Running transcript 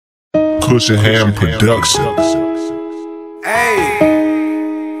Cushion Ham Production.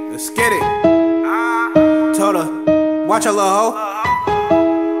 Hey, let's get it. Told her, watch your little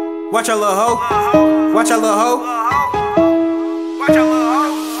hoe. Watch your little hoe. Watch your little hoe. Watch your little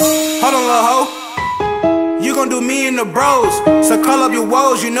hoe. Hold on, little hoe. You gon' do me and the bros, so call up your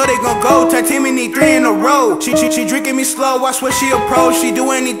woes, you know they gon' go. Tag team and need 3 in a row. She drinking me slow, watch what she approach. She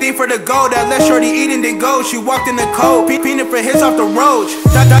do anything for the gold, that let shorty eat and then go. She walked in the cold, peeping for hits off the road.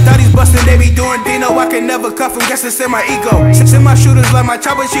 Thought he's bustin', they be doing Dino. I can never cuff him, guess it's in my ego. Send my shooters like my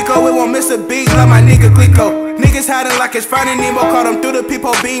chopper Chico, it won't miss a beat like my nigga Glico. Niggas hiding like it's Finding Nemo, caught him through the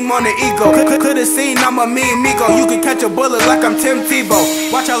peephole beam on the ego. Could've seen I'm a mean Migo, you can catch a bullet like I'm Tim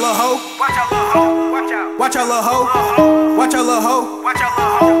Tebow. Watch out, little hoe. Watch out, little hoe. Watch your little hoe. Watch your little hoe. Watch your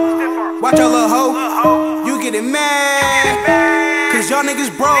little hoe. Watch your little hoe. You getting mad, cause y'all niggas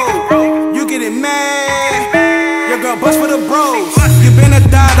broke. You getting mad, your girl bust for the bros. You been a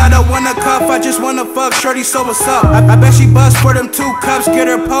dot, I don't wanna cuff, I just wanna fuck. Shorty, so what's up? I bet she bust for them 2 cups. Get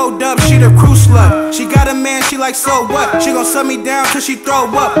her pulled up, she the crew slut. She got a man, she like, so what? She gon' suck me down till she throw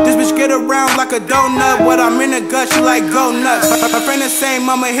up. This bitch get around like a donut. What I'm in the gut, she like go nuts. Her friend the same,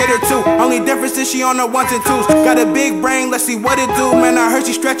 I'ma hit her too. Only difference is she on her 1s and 2s. Got a big brain, let's see what it do. Man, I heard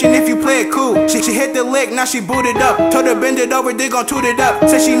she stretching if you play it cool. She hit the lick, now she booted up. Told her bend it over, they gon' toot it up.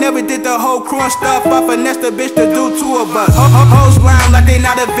 Said she never did the whole crew and stuff. I finessed the bitch to do 2 of us. Hoes blind like they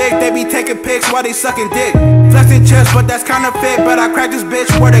not a Vic. They be taking pics while they sucking dick. Flexing chips, but that's kinda fit. But I cracked this bitch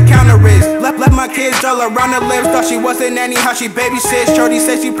where the counter is. Left my kids all around the lips. Thought she was a nanny, how she babysits. Shorty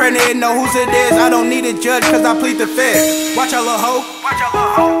said she pregnant and know whose it is. I don't need a judge cause I plead the fifth. Watch your little hoe. Watch your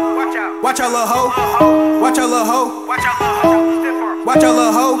little hoe. Watch your little hoe. Watch your little hoe. Watch your little hoe. Watch your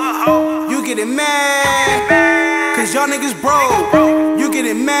little hoe. You getting mad, cause y'all niggas broke. You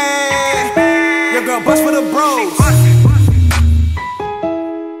getting mad, your girl bust for the bros.